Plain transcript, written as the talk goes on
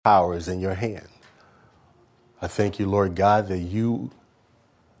Power is in your hand. I thank you, Lord God, that you,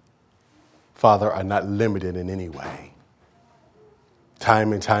 Father, are not limited in any way.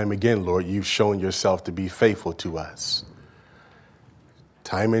 Time and time again, Lord, you've shown yourself to be faithful to us.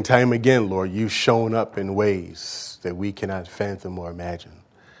 Time and time again, Lord, you've shown up in ways that we cannot fathom or imagine.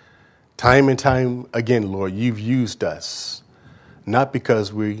 Time and time again, Lord, you've used us, not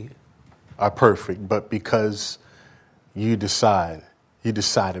because we are perfect, but because you decided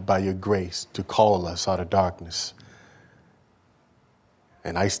by your grace to call us out of darkness.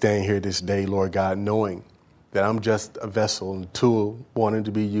 And I stand here this day, Lord God, knowing that I'm just a vessel and tool wanting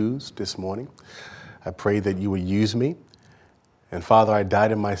to be used this morning. I pray that you would use me. And Father, I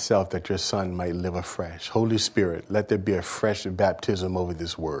died in myself that your Son might live afresh. Holy Spirit, let there be a fresh baptism over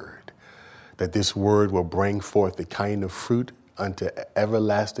this word, that this word will bring forth the kind of fruit unto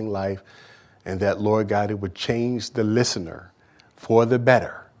everlasting life, and that, Lord God, it would change the listener for the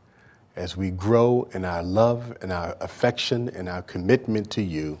better as we grow in our love and our affection and our commitment to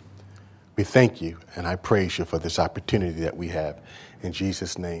you. We thank you, and I praise you for this opportunity that we have. In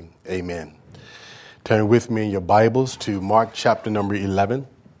Jesus' name, amen. Turn with me in your Bibles to Mark chapter number 11.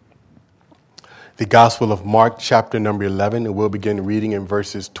 The Gospel of Mark chapter number 11, and we'll begin reading in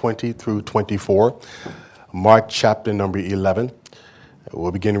verses 20 through 24. Mark chapter number 11.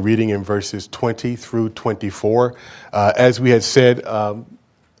 We'll begin reading in verses 20 through 24. As we had said,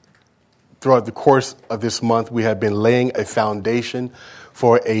 throughout the course of this month, we have been laying a foundation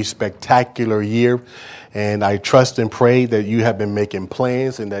for a spectacular year. And I trust and pray that you have been making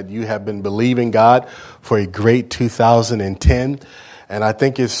plans and that you have been believing God for a great 2010. And I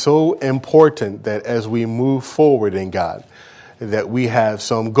think it's so important that as we move forward in God, that we have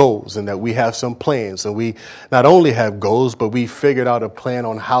some goals and that we have some plans. And we not only have goals, but we figured out a plan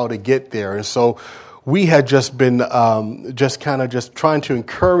on how to get there. And so we had just been just trying to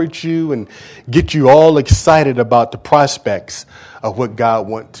encourage you and get you all excited about the prospects of what God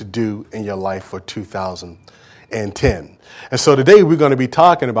wants to do in your life for 2010. And so today we're going to be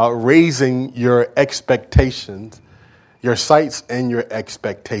talking about raising your expectations, your sights and your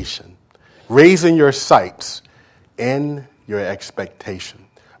expectation. Raising your sights and your expectation.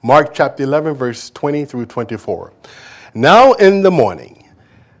 Mark chapter 11, verse 20 through 24. Now in the morning,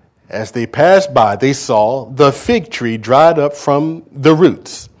 as they passed by, they saw the fig tree dried up from the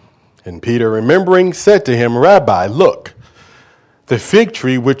roots. And Peter, remembering, said to him, Rabbi, look, the fig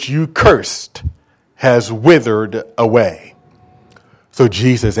tree which you cursed has withered away. So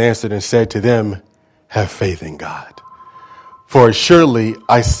Jesus answered and said to them, have faith in God. For surely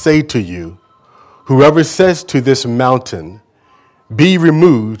I say to you, whoever says to this mountain, be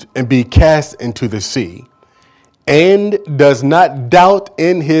removed and be cast into the sea, and does not doubt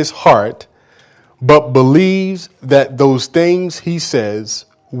in his heart, but believes that those things he says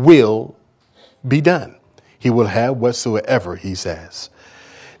will be done, he will have whatsoever he says.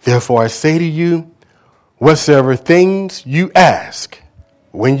 Therefore I say to you, whatsoever things you ask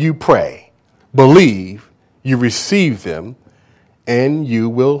when you pray, believe you receive them, and you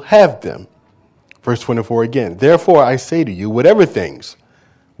will have them. Verse 24 again. Therefore I say to you, whatever things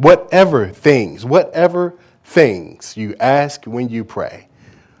you ask when you pray,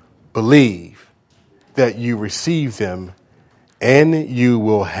 believe that you receive them, and you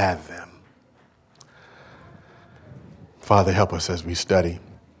will have them. Father, help us as we study.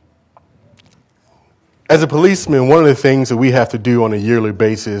 As a policeman, one of the things that we have to do on a yearly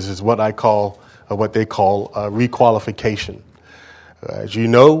basis is what they call requalification. As you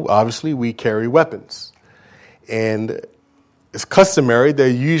know, obviously, we carry weapons. And it's customary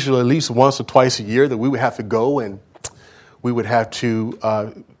that usually at least once or twice a year that we would have to go and we would have to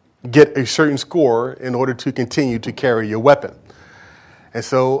get a certain score in order to continue to carry your weapon. And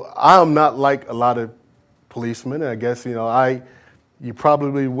so I'm not like a lot of policemen. I guess, you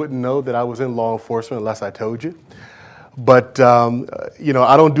probably wouldn't know that I was in law enforcement unless I told you. But,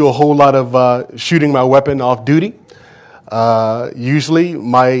 I don't do a whole lot of shooting my weapon off duty. Usually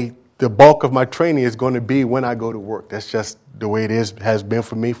the bulk of my training is going to be when I go to work. That's just the way it has been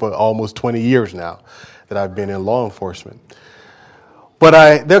for me for almost 20 years now that I've been in law enforcement.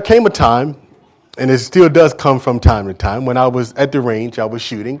 But there came a time, and it still does come from time to time, when I was at the range, I was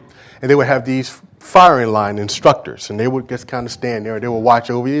shooting, and they would have these firing line instructors, and they would just kind of stand there, and they would watch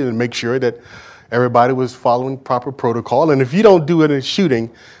over you and make sure that everybody was following proper protocol. And if you don't do it in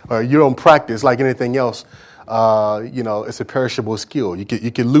shooting, or you don't practice like anything else, it's a perishable skill. You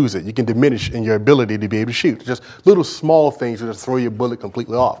can lose it. You can diminish in your ability to be able to shoot. Just little small things that just throw your bullet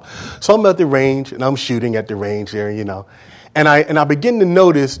completely off. So I'm at the range, and I'm shooting at the range there, and I begin to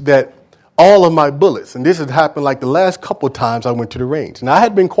notice that all of my bullets. And this had happened like the last couple of times I went to the range. Now, I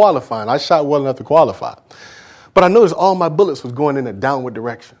had been qualifying. I shot well enough to qualify. But I noticed all my bullets was going in a downward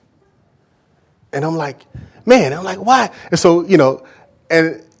direction. And I'm like, why? And so,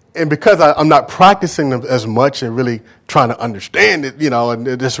 and because I'm not practicing them as much and really trying to understand it,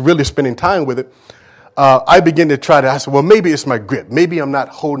 and just really spending time with it, I begin to I said, well, maybe it's my grip. Maybe I'm not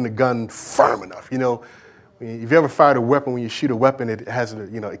holding the gun firm enough. If you ever fired a weapon, when you shoot a weapon, it has,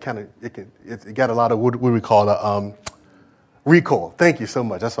 it got a lot of what we call a recoil. Thank you so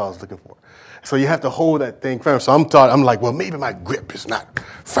much. That's what I was looking for. So you have to hold that thing firm. So I'm like, well, maybe my grip is not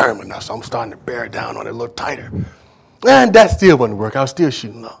firm enough. So I'm starting to bear down on it a little tighter. And that still wouldn't work. I was still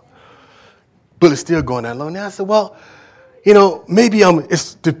shooting low. Bullet's still going that low. Now I said, well, maybe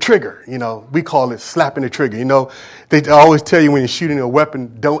it's the trigger. We call it slapping the trigger. They always tell you when you're shooting a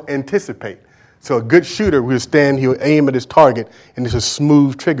weapon, don't anticipate. So a good shooter he'll aim at his target, and it's a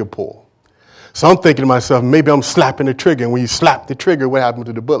smooth trigger pull. So I'm thinking to myself, maybe I'm slapping the trigger. And when you slap the trigger, what happens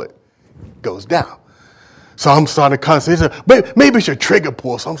to the bullet? It goes down. So I'm starting to concentrate. Maybe it's your trigger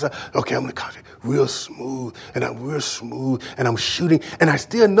pull. So I'm saying, okay, I'm going to concentrate real smooth, and I'm shooting. And I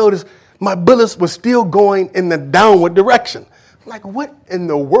still notice my bullets were still going in the downward direction. I'm like, what in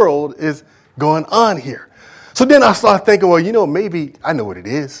the world is going on here? So then I started thinking, well, maybe I know what it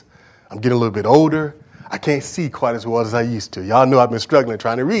is. I'm getting a little bit older. I can't see quite as well as I used to. Y'all know I've been struggling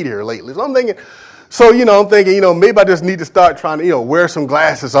trying to read here lately. So I'm thinking, maybe I just need to start trying to, wear some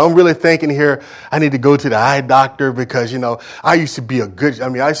glasses. So I'm really thinking here, I need to go to the eye doctor because, I used to be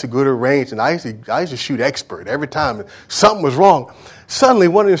I used to go to the range and I used to shoot expert every time something was wrong. Suddenly,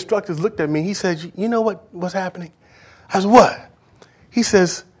 one of the instructors looked at me. He said, you know what's happening? I said, what? He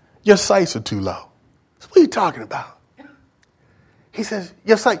says, your sights are too low. So what are you talking about? He says,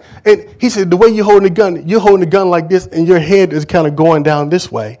 your sight. And he said, the way you're holding the gun like this, and your head is kind of going down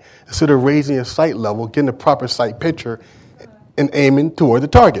this way instead of raising your sight level, getting the proper sight picture, and aiming toward the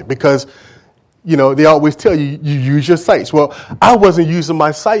target. Because, they always tell you, you use your sights. Well, I wasn't using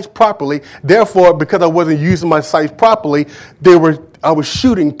my sights properly. Therefore, because I wasn't using my sights properly, I was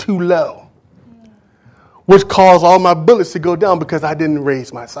shooting too low, which caused all my bullets to go down because I didn't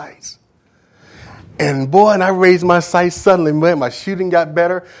raise my sights. And I raised my sights suddenly, man, my shooting got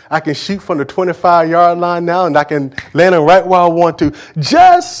better. I can shoot from the 25-yard line now, and I can land it right where I want to.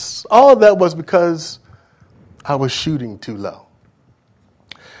 Just all that was because I was shooting too low.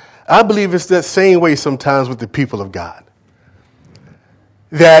 I believe it's that same way sometimes with the people of God.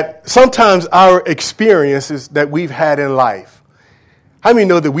 That sometimes our experiences that we've had in life, how many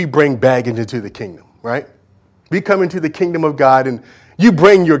know that we bring baggage into the kingdom, right? We come into the kingdom of God and you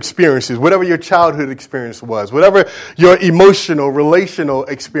bring your experiences, whatever your childhood experience was, whatever your emotional, relational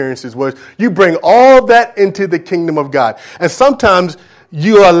experiences was, you bring all that into the kingdom of God. And sometimes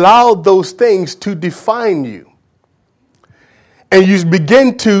you allow those things to define you. And you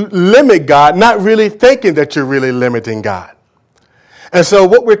begin to limit God, not really thinking that you're really limiting God. And so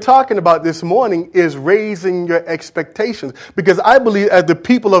what we're talking about this morning is raising your expectations. Because I believe as the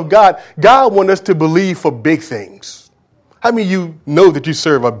people of God, God wants us to believe for big things. How many of you know that you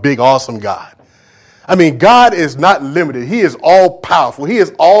serve a big, awesome God? I mean, God is not limited. He is all powerful. He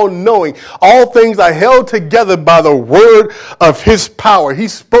is all knowing. All things are held together by the word of his power. He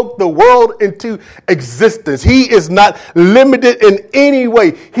spoke the world into existence. He is not limited in any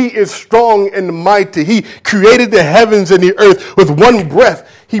way. He is strong and mighty. He created the heavens and the earth with one breath.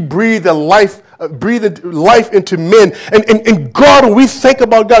 He breathed life into men. And God, when we think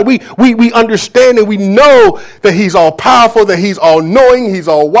about God, we understand and we know that he's all powerful, that he's all knowing, he's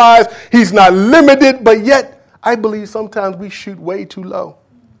all wise, he's not limited, but yet I believe sometimes we shoot way too low.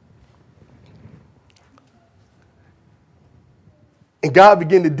 And God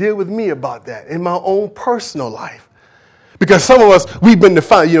began to deal with me about that in my own personal life. Because some of us, we've been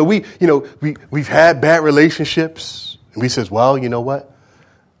defined, we've had bad relationships. And we says, well, you know what?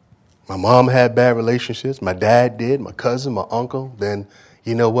 My mom had bad relationships. My dad did. My cousin, my uncle. Then,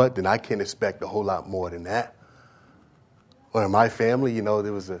 you know what? Then I can't expect a whole lot more than that. Well, in my family,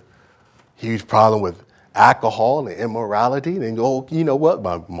 there was a huge problem with alcohol and immorality. And you know what?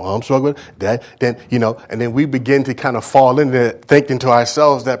 My mom struggled with that. Then, and then we begin to kind of fall into thinking to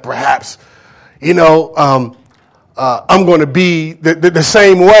ourselves that perhaps, I'm going to be the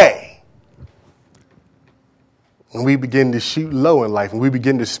same way. And we begin to shoot low in life, and we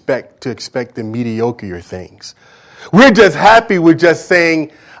begin to expect the mediocre things. We're just happy with just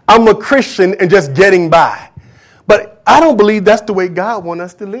saying, I'm a Christian and just getting by. But I don't believe that's the way God wants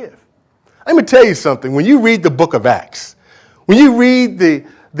us to live. Let me tell you something. When you read the book of Acts, when you read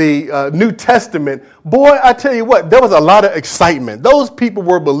the New Testament, boy, I tell you what, there was a lot of excitement. Those people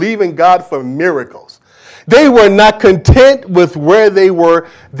were believing God for miracles. They were not content with where they were.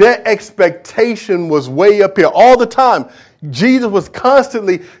 Their expectation was way up here all the time. Jesus was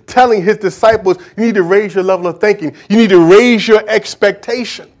constantly telling his disciples, you need to raise your level of thinking. You need to raise your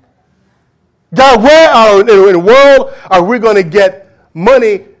expectation. God, where in the world are we going to get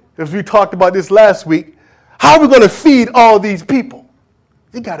money, as we talked about this last week? How are we going to feed all these people?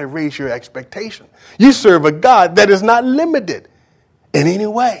 You got to raise your expectation. You serve a God that is not limited in any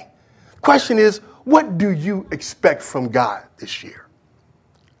way. Question is, what do you expect from God this year?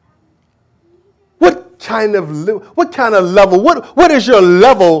 What kind of level, what is your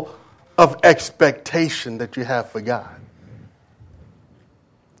level of expectation that you have for God?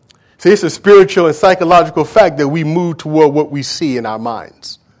 See, it's a spiritual and psychological fact that we move toward what we see in our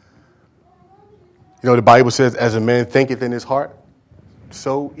minds. You know, the Bible says, as a man thinketh in his heart,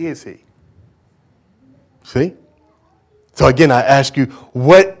 so is he. See? So again, I ask you,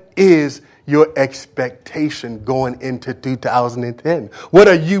 what is your expectation going into 2010? What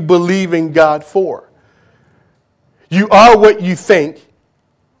are you believing God for? You are what you think,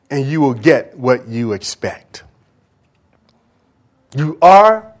 and you will get what you expect. You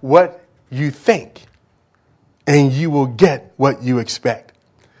are what you think, and you will get what you expect.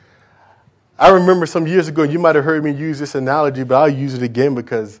 I remember some years ago, you might have heard me use this analogy, but I'll use it again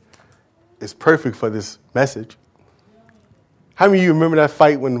because it's perfect for this message. How many of you remember that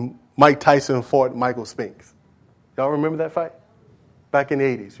fight when Mike Tyson fought Michael Spinks? Y'all remember that fight? Back in the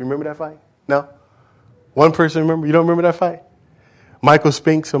 80s. You remember that fight? No? One person remember? You don't remember that fight? Michael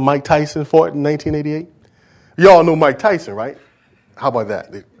Spinks and Mike Tyson fought in 1988? Y'all know Mike Tyson, right? How about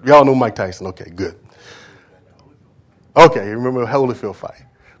that? Y'all know Mike Tyson. Okay, good. Okay, you remember the Holyfield fight.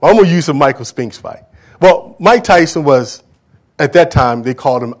 Well, I'm going to use the Michael Spinks fight. Well, Mike Tyson was, at that time, they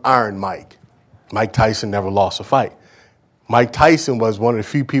called him Iron Mike. Mike Tyson never lost a fight. Mike Tyson was one of the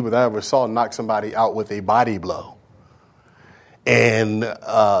few people that I ever saw knock somebody out with a body blow. And,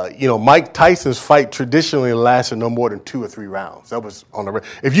 Mike Tyson's fight traditionally lasted no more than 2 or 3 rounds. That was on the.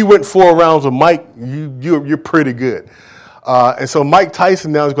 If you went 4 rounds with Mike, you're pretty good. And so Mike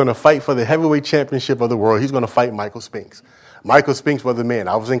Tyson now is going to fight for the heavyweight championship of the world. He's going to fight Michael Spinks. Michael Spinks was the man.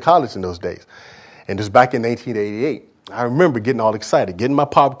 I was in college in those days. And this was back in 1988. I remember getting all excited, getting my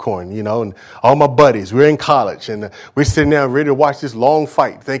popcorn, and all my buddies. We're in college, and we're sitting there ready to watch this long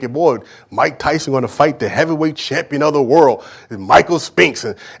fight, thinking, boy, Mike Tyson going to fight the heavyweight champion of the world, Michael Spinks.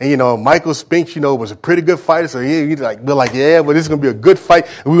 And Michael Spinks, was a pretty good fighter. So we're like, yeah, but this is going to be a good fight.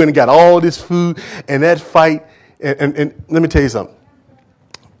 And we're going to get all this food. And that fight, and let me tell you something.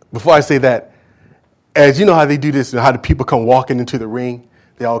 Before I say that, as you know how they do this, how the people come walking into the ring.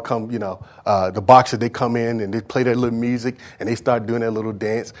 They all come, the boxers, they come in and they play their little music and they start doing their little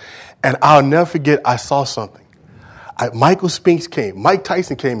dance. And I'll never forget, I saw something. Michael Spinks came. Mike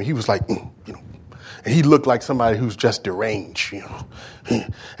Tyson came and he was like, and he looked like somebody who's just deranged,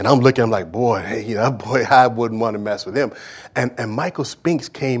 And I'm looking, I'm like, boy, I wouldn't want to mess with him. And Michael Spinks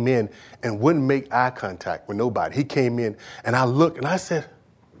came in and wouldn't make eye contact with nobody. He came in and I looked and I said,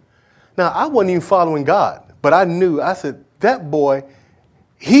 now I wasn't even following God, but I said, that boy,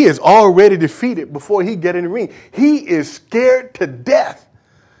 he is already defeated before he get in the ring. He is scared to death.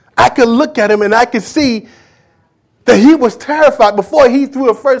 I could look at him and I could see that he was terrified before he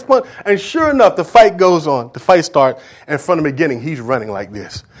threw a first punch. And sure enough, the fight goes on. The fight starts. And from the beginning, he's running like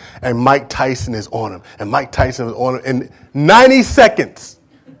this. And Mike Tyson is on him. And Mike Tyson is on him. In 90 seconds,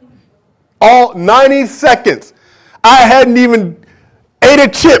 all 90 seconds, I hadn't even ate a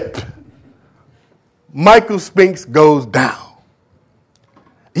chip. Michael Spinks goes down.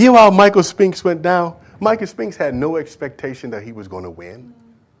 You know how Michael Spinks went down? Michael Spinks had no expectation that he was going to win.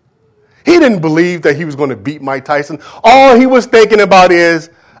 He didn't believe that he was going to beat Mike Tyson. All he was thinking about is,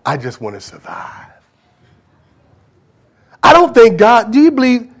 I just want to survive. I don't think do you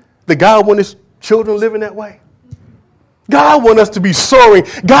believe that God wants his children living that way? God wants us to be soaring.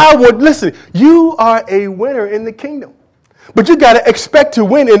 Listen, you are a winner in the kingdom. But you got to expect to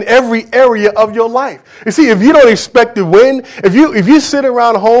win in every area of your life. You see, if you don't expect to win, if you sit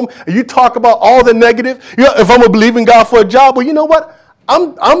around home and you talk about all the negative, if I'm believing God for a job, well, you know what?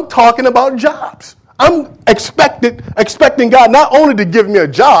 I'm talking about jobs. I'm expecting God not only to give me a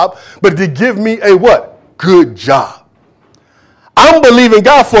job, but to give me a what? Good job. I'm believing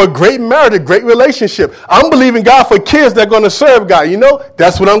God for a great marriage, a great relationship. I'm believing God for kids that are going to serve God.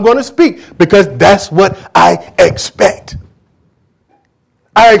 That's what I'm going to speak because that's what I expect.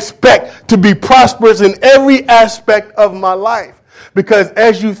 I expect to be prosperous in every aspect of my life because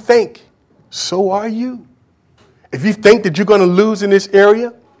as you think, so are you. If you think that you're going to lose in this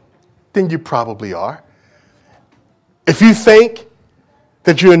area, then you probably are. If you think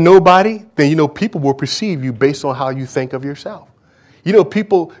that you're a nobody, then people will perceive you based on how you think of yourself.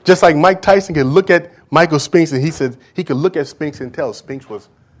 People, just like Mike Tyson could look at Michael Spinks, and he said he could look at Spinks and tell Spinks was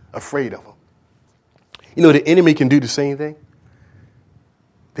afraid of him. The enemy can do the same thing.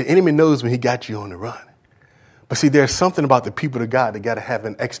 The enemy knows when he got you on the run. But see, there's something about the people of God that got to have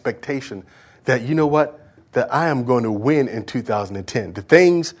an expectation that, that I am going to win in 2010. The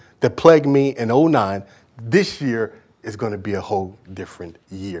things that plagued me in 2009, this year is going to be a whole different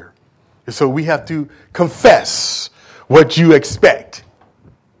year. And so we have to confess what you expect.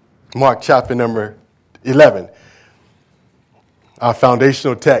 Mark chapter number 11, our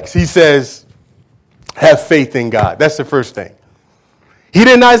foundational text. He says, have faith in God. That's the first thing. He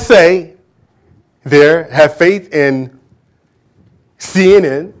did not say there, have faith in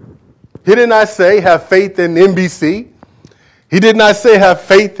CNN. He did not say have faith in NBC. He did not say have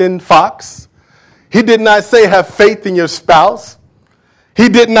faith in Fox. He did not say have faith in your spouse. He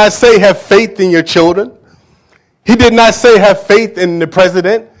did not say have faith in your children. He did not say have faith in the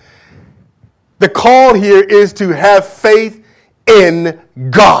president. The call here is to have faith in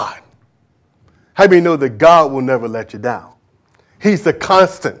God. How do you know that God will never let you down? He's the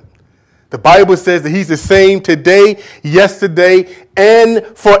constant. The Bible says that he's the same today, yesterday, and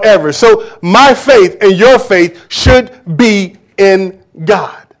forever. So my faith and your faith should be in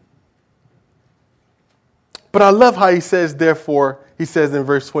God. But I love how he says, therefore, he says in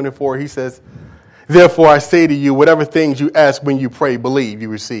verse 24, he says, therefore I say to you, whatever things you ask when you pray, believe you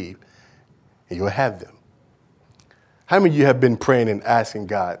receive, and you'll have them. How many of you have been praying and asking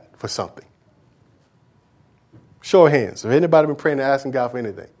God for something? Show of hands. Have anybody been praying and asking God for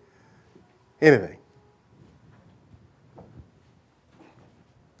anything? Anything?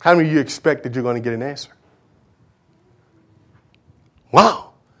 How many of you expect that you're going to get an answer?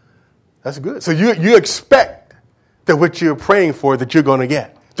 Wow. That's good. So you expect that what you're praying for that you're going to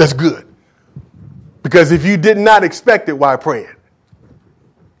get. That's good. Because if you did not expect it, why pray it?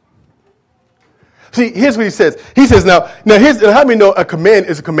 See, here's what he says. He says, now here's how many know a command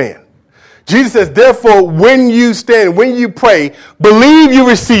is a command? Jesus says, therefore, when you stand, when you pray, believe you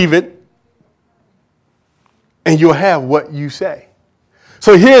receive it, and you'll have what you say.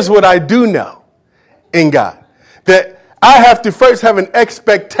 So here's what I do know in God, that I have to first have an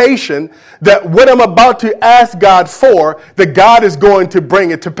expectation that what I'm about to ask God for, that God is going to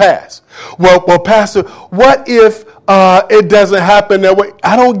bring it to pass. Well, Pastor, what if it doesn't happen that way?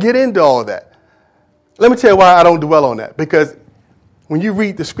 I don't get into all of that. Let me tell you why I don't dwell on that. Because when you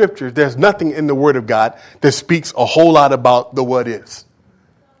read the scriptures, there's nothing in the Word of God that speaks a whole lot about the what ifs.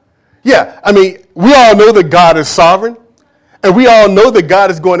 Yeah, I mean, we all know that God is sovereign, and we all know that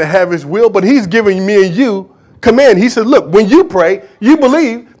God is going to have his will, but he's giving me and you command. He said, look, when you pray, you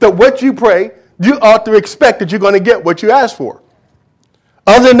believe that what you pray, you ought to expect that you're going to get what you ask for.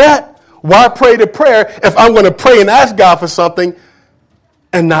 Other than that, why pray the prayer if I'm going to pray and ask God for something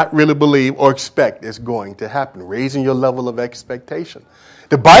and not really believe or expect it's going to happen? Raising your level of expectation.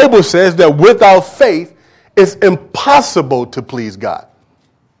 The Bible says that without faith, it's impossible to please God.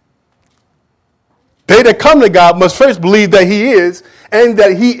 They that come to God must first believe that he is, and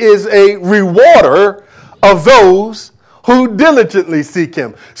that he is a rewarder of those who diligently seek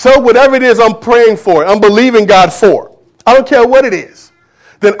him. So whatever it is I'm praying for, I'm believing God for, I don't care what it is,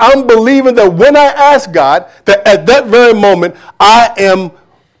 then I'm believing that when I ask God, that at that very moment, I am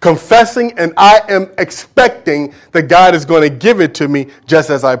confessing and I am expecting that God is going to give it to me just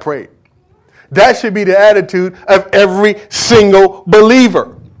as I prayed. That should be the attitude of every single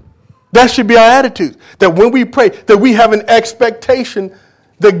believer. That should be our attitude. That when we pray, that we have an expectation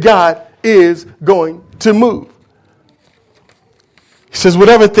that God is going to move. He says,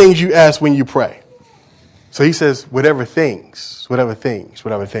 whatever things you ask when you pray. So he says, whatever things. You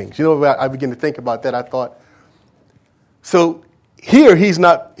know, I begin to think about that. I thought, so here he's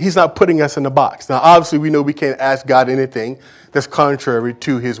not putting us in a box. Now, obviously, we know we can't ask God anything that's contrary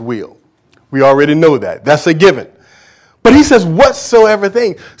to his will. We already know that. That's a given. But he says, whatsoever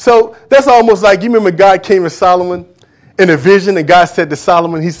thing. So that's almost like, you remember God came to Solomon in a vision, and God said to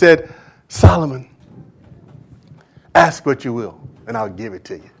Solomon, he said, Solomon, ask what you will, and I'll give it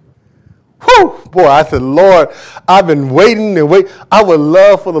to you. Whew, boy, I said, Lord, I've been waiting and waiting. I would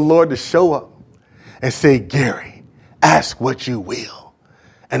love for the Lord to show up and say, Gary, ask what you will,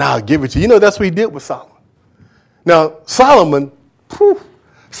 and I'll give it to you. You know, that's what he did with Solomon. Now, Solomon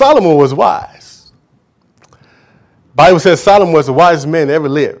was wise. Bible says Solomon was the wisest man that ever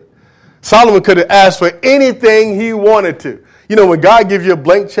lived. Solomon could have asked for anything he wanted to. You know, when God gives you a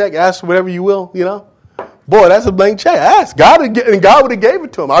blank check, ask for whatever you will, you know. Boy, that's a blank check. Ask God, and God would have gave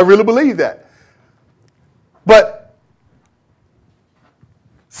it to him. I really believe that. But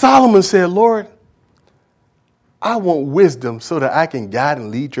Solomon said, Lord, I want wisdom so that I can guide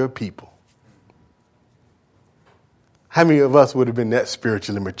and lead your people. How many of us would have been that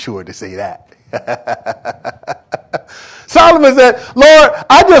spiritually mature to say that? Solomon said, Lord,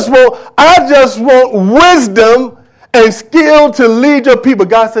 I just want wisdom and skill to lead your people.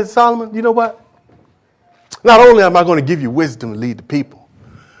 God said, Solomon, you know what? Not only am I going to give you wisdom to lead the people,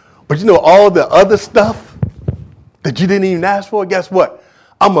 but you know all the other stuff that you didn't even ask for, guess what?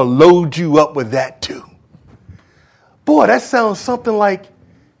 I'm going to load you up with that too. Boy, that sounds something like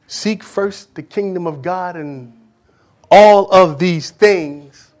seek first the kingdom of God and all of these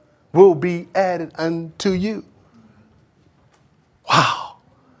things will be added unto you. Wow.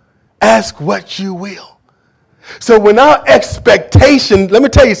 Ask what you will. So when our expectation, let me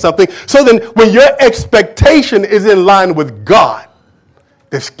tell you something. So then when your expectation is in line with God,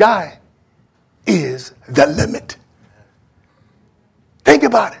 the sky is the limit. Think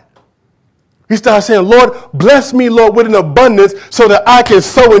about it. You start saying, Lord, bless me, Lord, with an abundance so that I can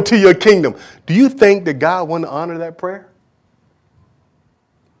sow into your kingdom. Do you think that God want to honor that prayer?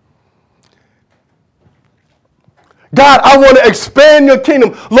 God, I want to expand your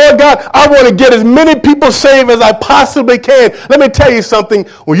kingdom. Lord God, I want to get as many people saved as I possibly can. Let me tell you something.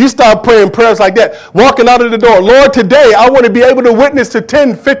 When you start praying prayers like that, walking out of the door, Lord, today I want to be able to witness to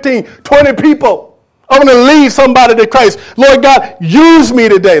 10, 15, 20 people. I want to lead somebody to Christ. Lord God, use me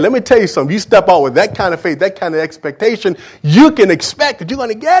today. Let me tell you something. You step out with that kind of faith, that kind of expectation, you can expect that you're going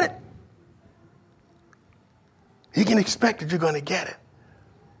to get it. You can expect that you're going to get it.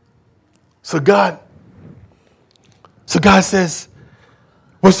 So God says,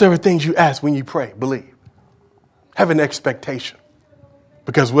 whatsoever things you ask when you pray, believe. Have an expectation.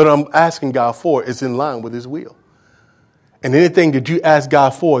 Because what I'm asking God for is in line with his will. And anything that you ask God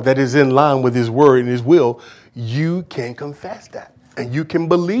for that is in line with his word and his will, you can confess that. And you can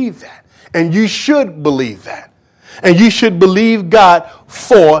believe that. And you should believe that. And you should believe God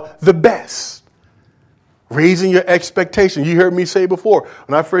for the best. Raising your expectation. You heard me say before,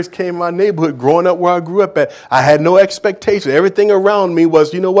 when I first came in my neighborhood, growing up where I grew up at, I had no expectation. Everything around me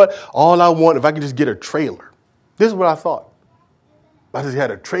was, you know what? All I want, if I could just get a trailer. This is what I thought. If I just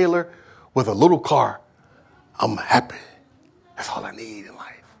had a trailer with a little car, I'm happy. That's all I need in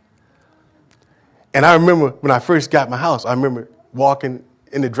life. And I remember when I first got my house, I remember walking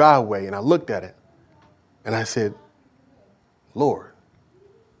in the driveway and I looked at it and I said, Lord,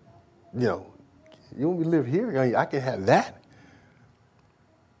 you want me to live here? I can have that.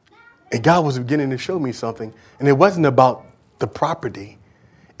 And God was beginning to show me something. And it wasn't about the property.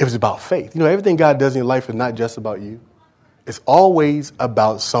 It was about faith. Everything God does in your life is not just about you. It's always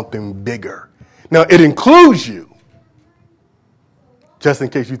about something bigger. Now, it includes you. Just in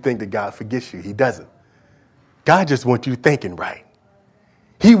case you think that God forgets you. He doesn't. God just wants you thinking right.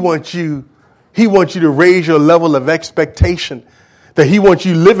 He wants you to raise your level of expectation. That he wants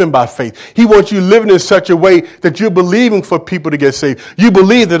you living by faith. He wants you living in such a way that you're believing for people to get saved. You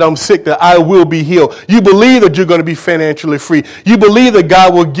believe that I'm sick, that I will be healed. You believe that you're going to be financially free. You believe that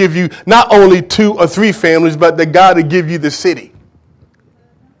God will give you not only 2 or 3 families, but that God will give you the city.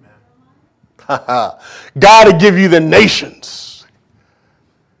 God will give you the nations.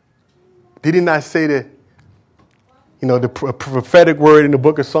 Did he not say that, the prophetic word in the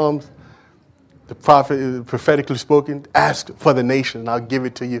book of Psalms? The prophet prophetically spoken, ask for the nation and I'll give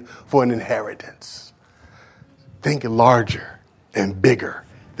it to you for an inheritance. Think larger and bigger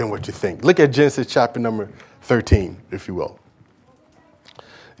than what you think. Look at Genesis chapter number 13, if you will.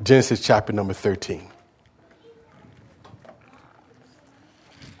 Genesis chapter number 13.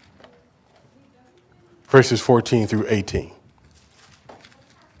 Verses 14 through 18.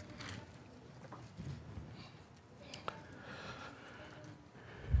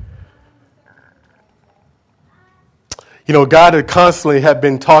 God had constantly have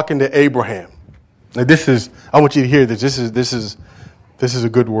been talking to Abraham. Now I want you to hear this. This is a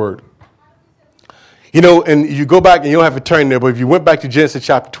good word. And you go back and you don't have to turn there, but if you went back to Genesis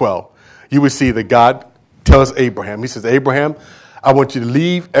chapter 12, you would see that God tells Abraham, he says, Abraham, I want you to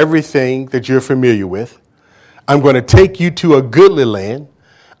leave everything that you're familiar with. I'm going to take you to a goodly land.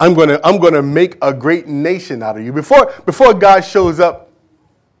 I'm going to make a great nation out of you. Before God shows up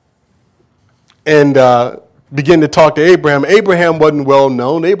and begin to talk to Abraham. Abraham wasn't well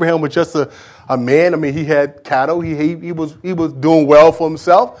known. Abraham was just a man. I mean, he had cattle. He was doing well for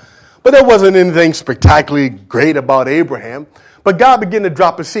himself. But there wasn't anything spectacularly great about Abraham. But God began to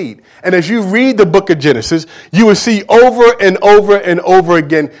drop a seed. And as you read the book of Genesis, you will see over and over and over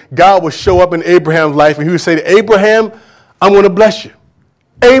again, God will show up in Abraham's life and he would say to Abraham, I'm going to bless you.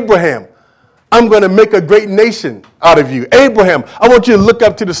 Abraham, I'm going to make a great nation out of you. Abraham, I want you to look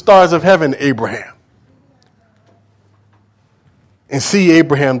up to the stars of heaven, Abraham. And see,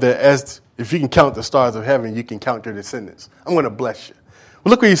 Abraham, that as if you can count the stars of heaven, you can count your descendants. I'm going to bless you.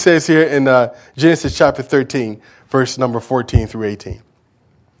 Well, look what he says here in Genesis chapter 13, verse number 14 through 18.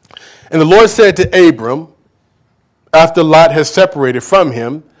 And the Lord said to Abram, after Lot has separated from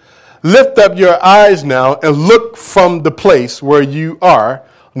him, lift up your eyes now and look from the place where you are,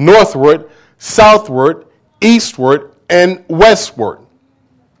 northward, southward, eastward, and westward.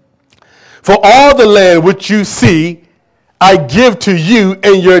 For all the land which you see, I give to you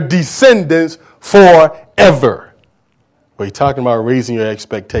and your descendants forever. Well, he's talking about raising your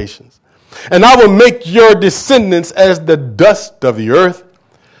expectations. And I will make your descendants as the dust of the earth,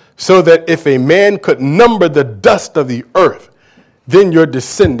 so that if a man could number the dust of the earth, then your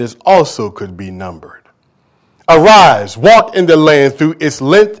descendants also could be numbered. Arise, walk in the land through its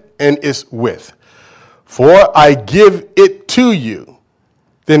length and its width, for I give it to you.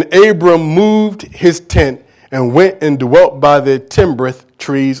 Then Abram moved his tent and went and dwelt by the terebinth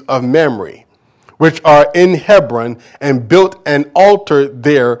trees of Mamre, which are in Hebron, and built an altar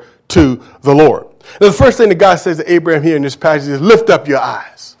there to the Lord. Now, the first thing that God says to Abraham here in this passage is, lift up your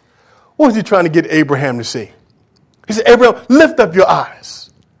eyes. What was he trying to get Abraham to see? He said, Abraham, lift up your eyes.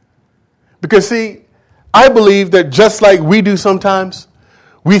 Because, see, I believe that just like we do sometimes,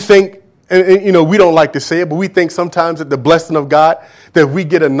 we think, and you know, we don't like to say it, but we think sometimes that the blessing of God, that we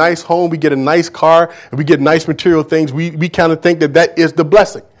get a nice home, we get a nice car, and we get nice material things, we kind of think that that is the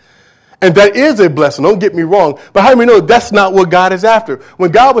blessing. And that is a blessing, don't get me wrong. But how many know that's not what God is after? When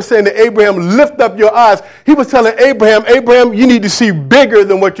God was saying to Abraham, lift up your eyes, he was telling Abraham, Abraham, you need to see bigger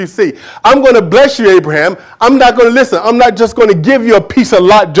than what you see. I'm going to bless you, Abraham. I'm not going to listen. I'm not just going to give you a piece of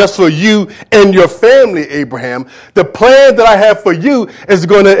lot just for you and your family, Abraham. The plan that I have for you is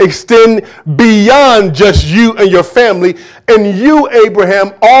going to extend beyond just you and your family. And you,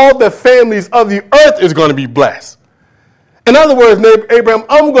 Abraham, all the families of the earth is going to be blessed. In other words, Abraham,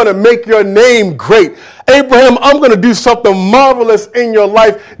 I'm going to make your name great. Abraham, I'm going to do something marvelous in your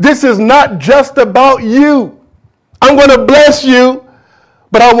life. This is not just about you. I'm going to bless you,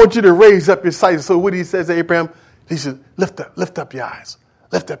 but I want you to raise up your sight. So what he says to Abraham, he says, lift up your eyes.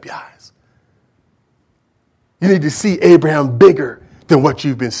 Lift up your eyes. You need to see Abraham bigger than what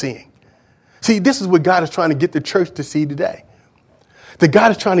you've been seeing. See, this is what God is trying to get the church to see today. That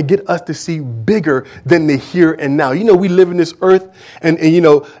God is trying to get us to see bigger than the here and now. You know, we live in this earth, and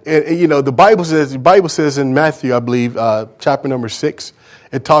the Bible says in Matthew, I believe, chapter number 6,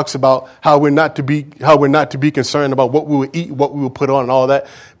 it talks about how we're not to be concerned about what we will eat, what we will put on, and all that,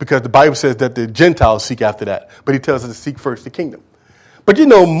 because the Bible says that the Gentiles seek after that. But he tells us to seek first the kingdom. But you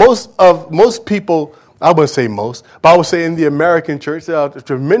know, most people, I wouldn't say most, but I would say in the American church, there are a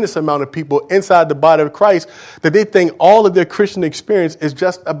tremendous amount of people inside the body of Christ that they think all of their Christian experience is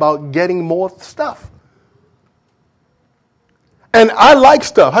just about getting more stuff. And I like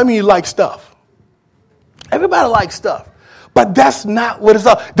stuff. How many of you like stuff? Everybody likes stuff. But that's not what it's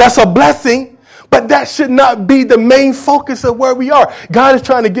about. That's a blessing, but that should not be the main focus of where we are. God is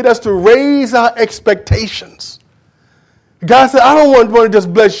trying to get us to raise our expectations. God said, I don't want to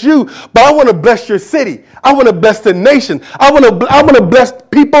just bless you, but I want to bless your city. I want to bless the nation. I want to bless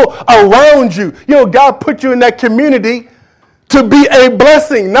people around you. You know, God put you in that community to be a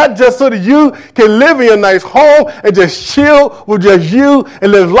blessing, not just so that you can live in your nice home and just chill with just you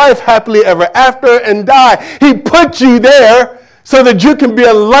and live life happily ever after and die. He put you there so that you can be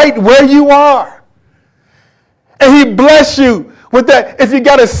a light where you are. And he bless you with that. If you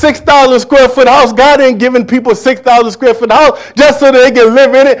got a 6,000 square foot house, God ain't giving people a 6,000 square foot house just so that they can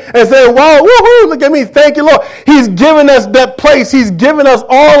live in it and say, wow, woohoo, look at me, thank you, Lord. He's given us that place. He's given us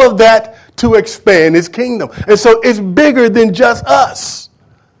all of that to expand his kingdom. And so it's bigger than just us.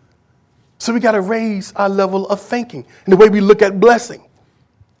 So we got to raise our level of thinking and the way we look at blessing.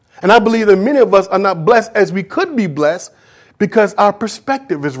 And I believe that many of us are not blessed as we could be blessed because our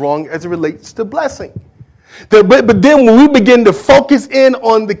perspective is wrong as it relates to blessing. But then when we begin to focus in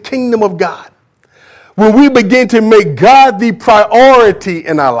on the kingdom of God, when we begin to make God the priority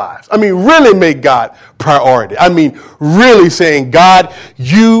in our lives, I mean, really make God priority. I mean, really saying, God,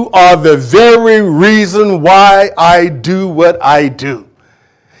 you are the very reason why I do what I do.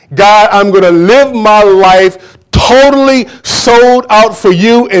 God, I'm going to live my life totally sold out for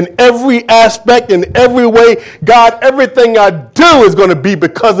you in every aspect, in every way. God, everything I do is going to be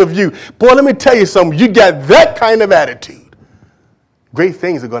because of you. Boy, let me tell you something. You got that kind of attitude. great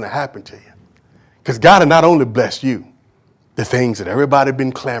things are going to happen to you. Because God will not only bless you, the things that everybody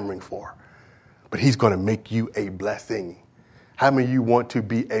been clamoring for, but he's going to make you a blessing. How many of you want to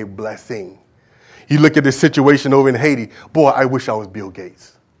be a blessing? You look at the situation over in Haiti. Boy, I wish I was Bill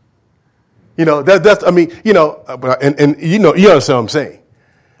Gates. You know, you understand what I'm saying.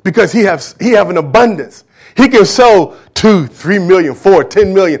 Because he have an abundance. He can sow 2, 3 million, 4,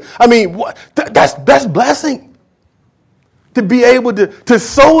 10 million. I mean, that's blessing. To be able to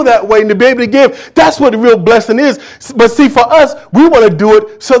sow that way and to be able to give. That's what the real blessing is. But see, for us, we want to do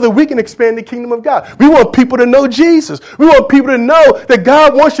it so that we can expand the kingdom of God. We want people to know Jesus. We want people to know that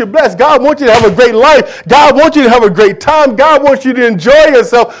God wants you blessed. God wants you to have a great life. God wants you to have a great time. God wants you to enjoy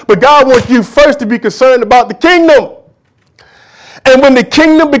yourself. But God wants you first to be concerned about the kingdom. And when the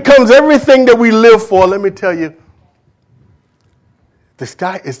kingdom becomes everything that we live for, let me tell you, the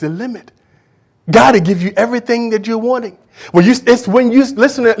sky is the limit. God will give you everything that you're wanting. It's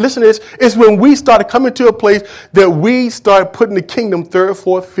when we start coming to a place that we start putting the kingdom third,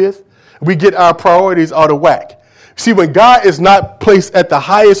 fourth, fifth. We get our priorities out of whack. See, when God is not placed at the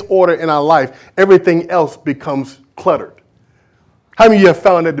highest order in our life, everything else becomes cluttered. How many of you have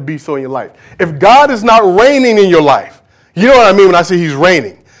found that to be so in your life? If God is not reigning in your life, you know what I mean when I say he's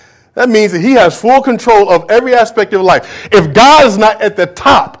reigning? That means that he has full control of every aspect of life. If God is not at the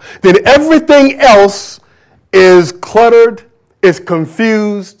top, then everything else is cluttered, is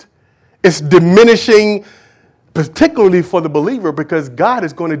confused, it's diminishing, particularly for the believer, because God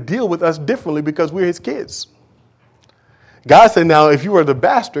is going to deal with us differently because we're his kids. God said, now, if you were the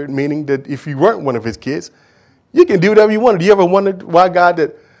bastard, meaning that if you weren't one of his kids, you can do whatever you want. Do you ever wonder why God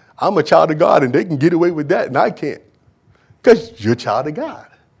that I'm a child of God and they can get away with that and I can't? Because you're a child of God.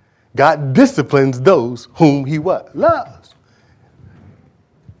 God disciplines those whom he what? Loves.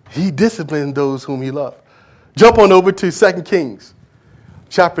 He disciplines those whom he loves. Jump on over to 2 Kings,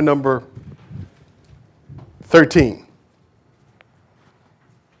 chapter number 13.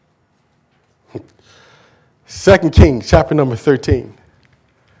 2 Kings, chapter number 13.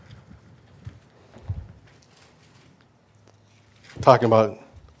 Talking about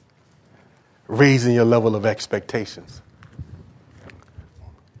raising your level of expectations.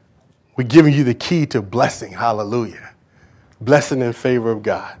 We're giving you the key to blessing. Hallelujah. Blessing in favor of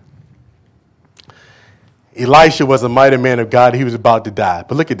God. Elisha was a mighty man of God. He was about to die.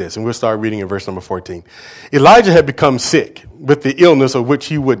 But look at this, and we'll start reading in verse number 14. Elijah had become sick with the illness of which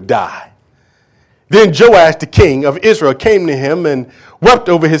he would die. Then Joash, the king of Israel, came to him and wept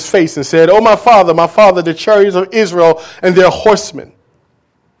over his face and said, "Oh, my father, the chariots of Israel and their horsemen."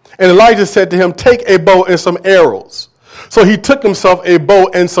 And Elijah said to him, "Take a bow and some arrows." So he took himself a bow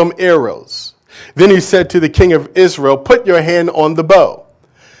and some arrows. Then he said to the king of Israel, "Put your hand on the bow."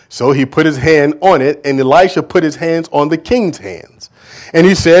 So he put his hand on it, and Elisha put his hands on the king's hands. And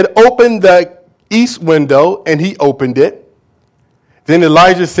he said, "Open the east window," and he opened it. Then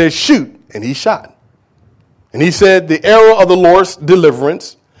Elijah said, "Shoot," and he shot. And he said, "The arrow of the Lord's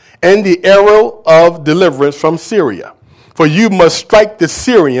deliverance, and the arrow of deliverance from Syria. For you must strike the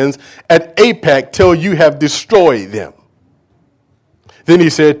Syrians at Aphek till you have destroyed them." Then he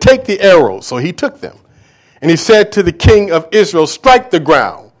said, "Take the arrows." So he took them. And he said to the king of Israel, "Strike the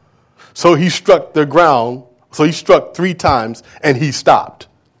ground." So he struck the ground. So he struck 3 times and he stopped.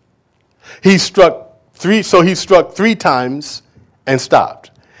 He struck 3 times and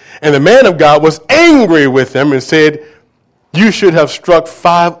stopped. And the man of God was angry with him and said, "You should have struck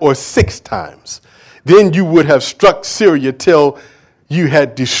 5 or 6 times. Then you would have struck Syria till you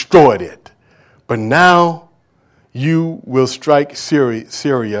had destroyed it. But now you will strike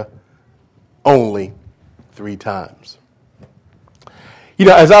Syria only 3 times. You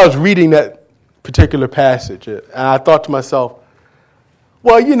know, as I was reading that particular passage, and I thought to myself,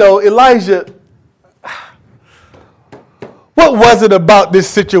 well, you know, Elijah, what was it about this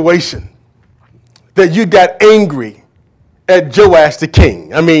situation that you got angry at Joash the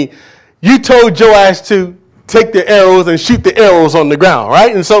king? I mean, you told Joash to take the arrows and shoot the arrows on the ground,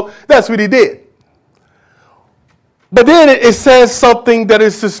 right? And so that's what he did. But then it says something that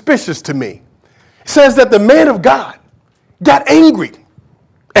is suspicious to me. It says that the man of God got angry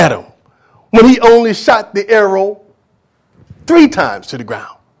at him when he only shot the arrow 3 times to the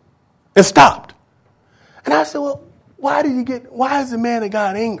ground and stopped. And I said, well, why is the man of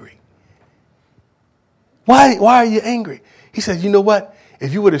God angry? Why are you angry? He said, you know what?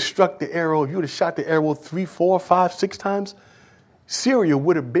 If you would have struck the arrow, if you would have shot the arrow 3, 4, 5, 6 times, Syria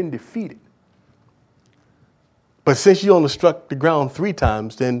would have been defeated. But since you only struck the ground 3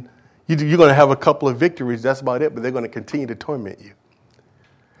 times, then you're going to have a couple of victories. That's about it. But they're going to continue to torment you.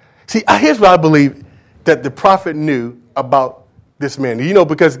 See, here's what I believe that the prophet knew about this man.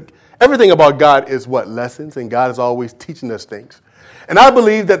 Because everything about God is what? Lessons, and God is always teaching us things. And I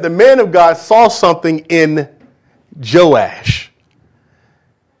believe that the man of God saw something in Joash,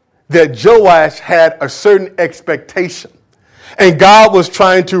 that Joash had a certain expectation, and God was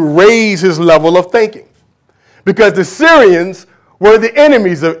trying to raise his level of thinking, because the Syrians were the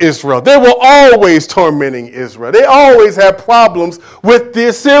enemies of Israel. They were always tormenting Israel. They always had problems with the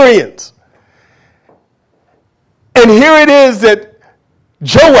Assyrians. And here it is that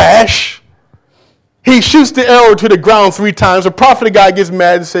Joash, he shoots the arrow to the ground 3 times. The prophet of God gets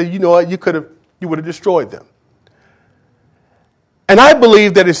mad and says, you know what, you would have destroyed them. And I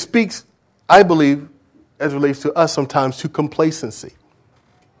believe that it speaks, as it relates to us sometimes, to complacency.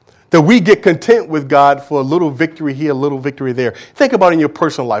 That we get content with God for a little victory here, a little victory there. Think about it in your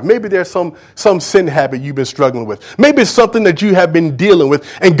personal life. Maybe there's some sin habit you've been struggling with. Maybe it's something that you have been dealing with,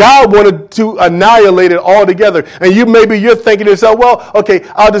 and God wanted to annihilate it altogether. And you're thinking to yourself, well, okay,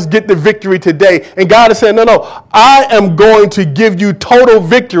 I'll just get the victory today. And God is saying, no, I am going to give you total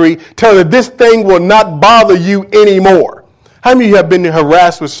victory till that this thing will not bother you anymore. How many of you have been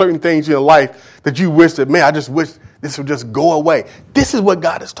harassed with certain things in your life that you wish that, man, I just wish this will just go away? This is what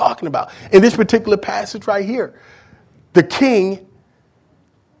God is talking about. In this particular passage right here, the king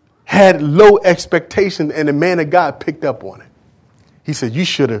had low expectations, and the man of God picked up on it. He said, you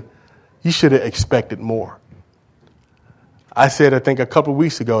should have expected more. I said, I think a couple of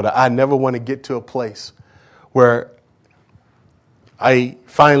weeks ago, that I never want to get to a place where I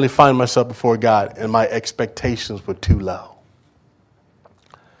finally find myself before God and my expectations were too low.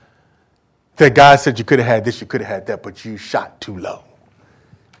 That God said you could have had this, you could have had that, but you shot too low.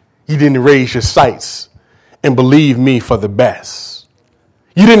 You didn't raise your sights and believe me for the best.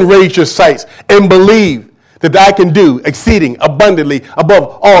 You didn't raise your sights and believe that I can do exceeding abundantly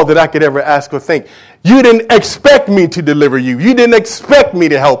above all that I could ever ask or think. You didn't expect me to deliver you. You didn't expect me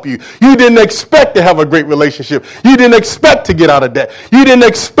to help you. You didn't expect to have a great relationship. You didn't expect to get out of debt. You didn't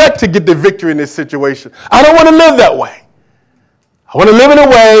expect to get the victory in this situation. I don't want to live that way. I want to live in a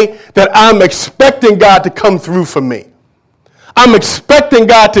way that I'm expecting God to come through for me. I'm expecting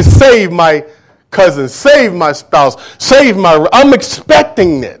God to save my cousin, save my spouse, I'm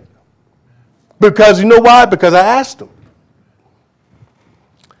expecting it. Because you know why? Because I asked him.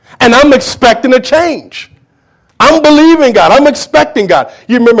 And I'm expecting a change. I'm believing God. I'm expecting God.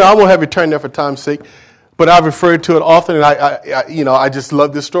 You remember, I won't have you turn there for time's sake, but I've referred to it often, and I just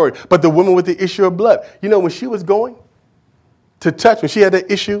love this story. But the woman with the issue of blood, when she was going to touch, when she had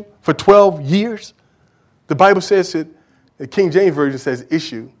that issue for 12 years, the Bible says it, the King James Version says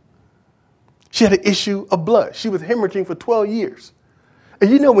issue. She had an issue of blood. She was hemorrhaging for 12 years. And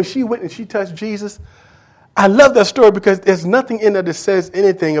when she went and she touched Jesus, I love that story because there's nothing in there that says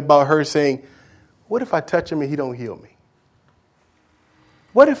anything about her saying, what if I touch him and he don't heal me?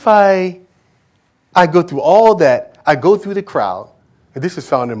 What if I go through all that, I go through the crowd, and this is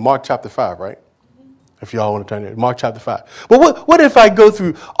found in Mark chapter 5, right? If y'all want to turn there, Mark chapter 5. But what if I go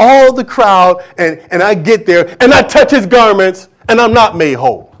through all the crowd and I get there and I touch his garments and I'm not made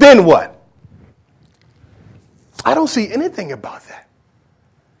whole? Then what? I don't see anything about that.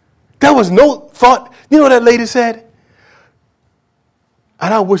 There was no thought. You know what that lady said?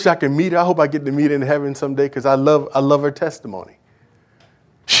 And I wish I could meet her. I hope I get to meet her in heaven someday because I love her testimony.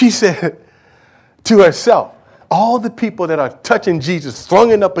 She said to herself, all the people that are touching Jesus,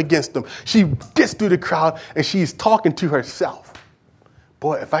 thronging up against him, she gets through the crowd and she's talking to herself.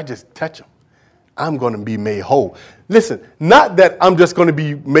 Boy, if I just touch him, I'm going to be made whole. Listen, not that I'm just going to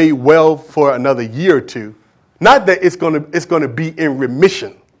be made well for another year or two. Not that it's going to be in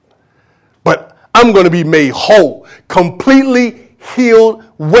remission. But I'm going to be made whole, completely healed,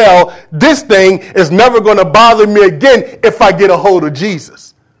 well. This thing is never going to bother me again if I get a hold of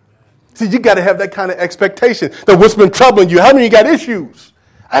Jesus. See, you got to have that kind of expectation that what's been troubling you. How many of you got issues?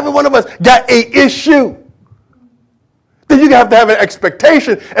 Every one of us got a issue. Then you have to have an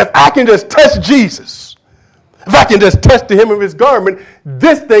expectation. If I can just touch Jesus, if I can just touch the hem of his garment,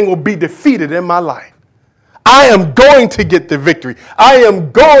 this thing will be defeated in my life. I am going to get the victory. I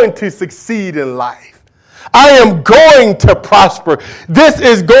am going to succeed in life. I am going to prosper. This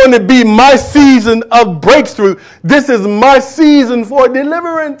is going to be my season of breakthrough. This is my season for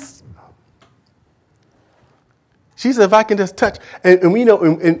deliverance. She said, if I can just touch. And we know,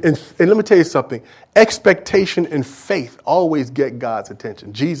 and let me tell you something. Expectation and faith always get God's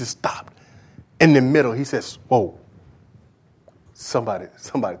attention. Jesus stopped in the middle. He says, whoa, somebody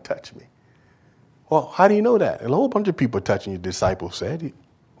touch me. Well, how do you know that? A whole bunch of people touching your disciples said, what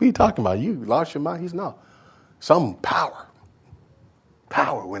are you talking about? You lost your mind? He's not. Some power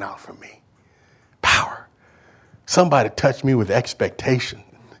went out from me. Power. Somebody touch me with expectation.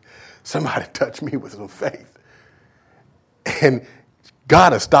 Somebody touch me with some faith. And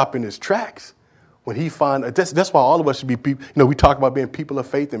God is stopping his tracks when he finds, that's why all of us should be people. You know, we talk about being people of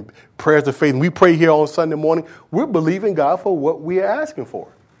faith and prayers of faith. And we pray here on Sunday morning. We're believing God for what we are asking for.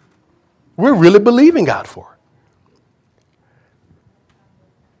 We're really believing God for it.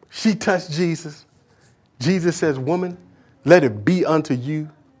 She touched Jesus. Jesus says, woman, let it be unto you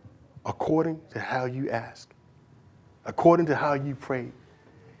according to how you ask, according to how you pray.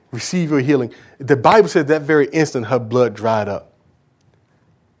 Receive your healing. The Bible says that very instant her blood dried up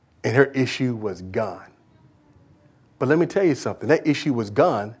and her issue was gone. But let me tell you something. That issue was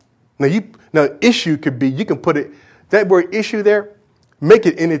gone. Now issue could be, you can put it, that word issue there, make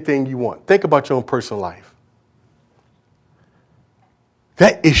it anything you want. Think about your own personal life.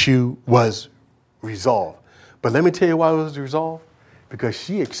 That issue was resolved. But let me tell you why it was resolved. Because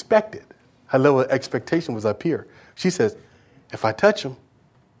she expected. Her level of expectation was up here. She says, if I touch him,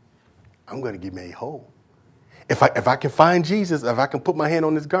 I'm going to get made whole. If I can find Jesus, if I can put my hand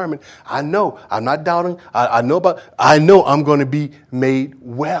on his garment, I know, I'm not doubting. I know I'm going to be made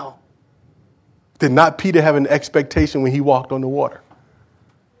well. Did not Peter have an expectation when he walked on the water?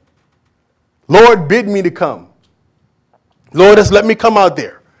 Lord, bid me to come. Lord, just let me come out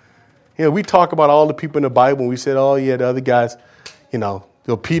there. You know, we talk about all the people in the Bible and we said, oh yeah, the other guys,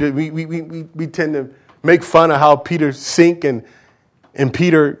 Peter, we tend to make fun of how Peter sank and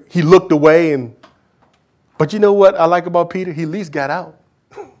Peter, he looked away. But you know what I like about Peter? He at least got out.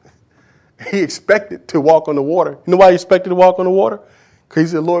 He expected to walk on the water. You know why he expected to walk on the water? Because he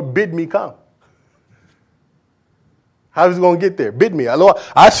said, Lord, bid me come. How is he going to get there? Bid me. Lord,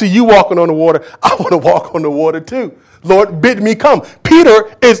 I see you walking on the water. I want to walk on the water too. Lord, bid me come.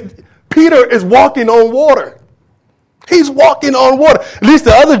 Peter is walking on water. He's walking on water. At least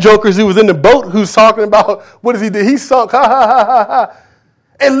the other jokers who was in the boat who's talking about, what does he do? He sunk. Ha, ha, ha, ha, ha.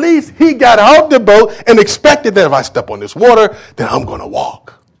 At least he got out the boat and expected that if I step on this water, then I'm going to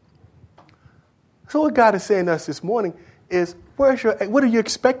walk. So what God is saying to us this morning is, what are you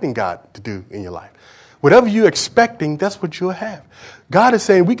expecting God to do in your life? Whatever you're expecting, that's what you'll have. God is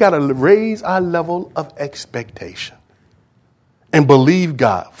saying we got to raise our level of expectation and believe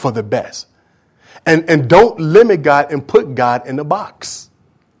God for the best. And don't limit God and put God in a box.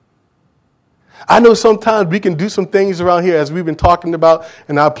 I know sometimes we can do some things around here as we've been talking about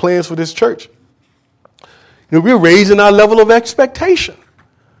in our plans for this church. We're raising our level of expectation.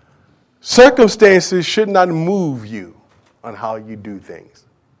 Circumstances should not move you on how you do things,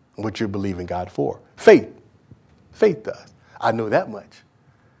 what you're believing God for. Faith does. I know that much.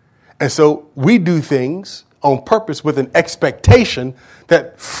 And so we do things on purpose with an expectation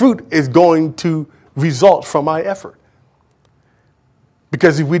that fruit is going to result from our effort.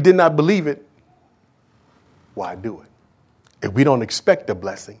 Because if we did not believe it, why do it? If we don't expect a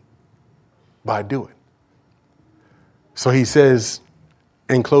blessing, why do it? So he says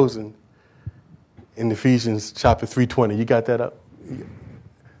in closing in Ephesians chapter 3:20, you got that up?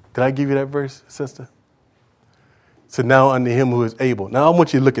 Did I give you that verse, sister? So now unto him who is able. Now I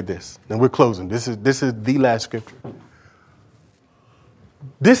want you to look at this. And we're closing. This is the last scripture.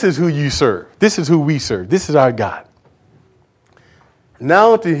 This is who you serve. This is who we serve. This is our God.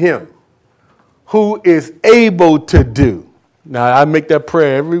 Now to him who is able to do. Now I make that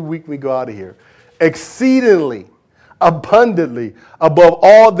prayer every week we go out of here. Exceedingly, abundantly, above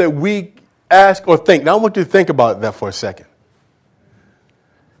all that we ask or think. Now I want you to think about that for a second.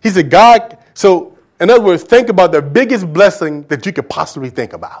 He said, God, so in other words, think about the biggest blessing that you could possibly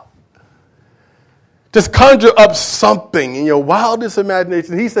think about. Just conjure up something in your wildest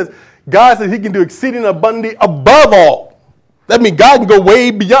imagination. He says, God says he can do exceeding abundantly above all. That means God can go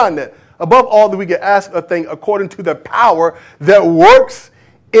way beyond that. Above all that we can ask a thing according to the power that works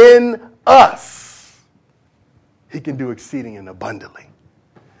in us. He can do exceeding and abundantly.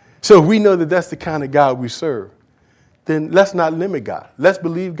 So if we know that that's the kind of God we serve, then let's not limit God. Let's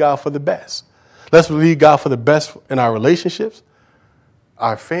believe God for the best. Let's believe God for the best in our relationships,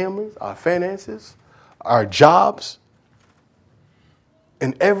 our families, our finances, our jobs,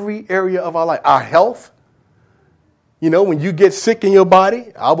 in every area of our life, our health. You know, when you get sick in your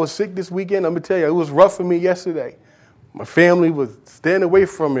body, I was sick this weekend. I'm going to tell you, it was rough for me yesterday. My family was staying away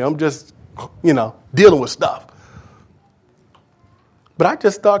from me. I'm just, dealing with stuff. But I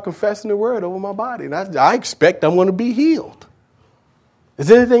just start confessing the word over my body. And I expect I'm going to be healed. Is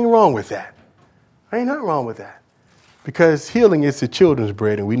there anything wrong with that? Ain't nothing wrong with that. Because healing is the children's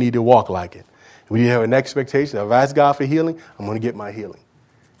bread, and we need to walk like it. We need to have an expectation. If I ask God for healing, I'm going to get my healing.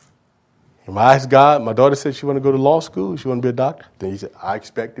 If I ask God, my daughter said she want to go to law school, she want to be a doctor, then he said, I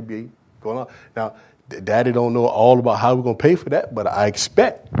expect to be going on. Now, Daddy don't know all about how we're going to pay for that, but I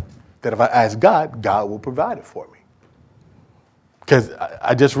expect that if I ask God, God will provide it for me. Because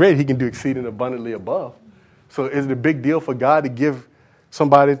I just read he can do exceeding abundantly above. So is it a big deal for God to give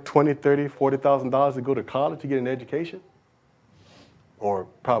somebody $20,000, $30,000, $40,000 to go to college to get an education? Or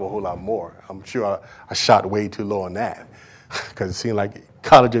probably a whole lot more. I'm sure I shot way too low on that. Because it seemed like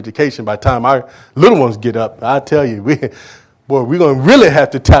college education, by the time our little ones get up, I tell you, we're going to really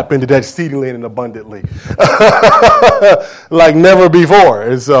have to tap into that exceedingly and abundantly like never before.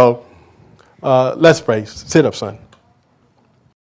 And so let's pray. Sit up, son.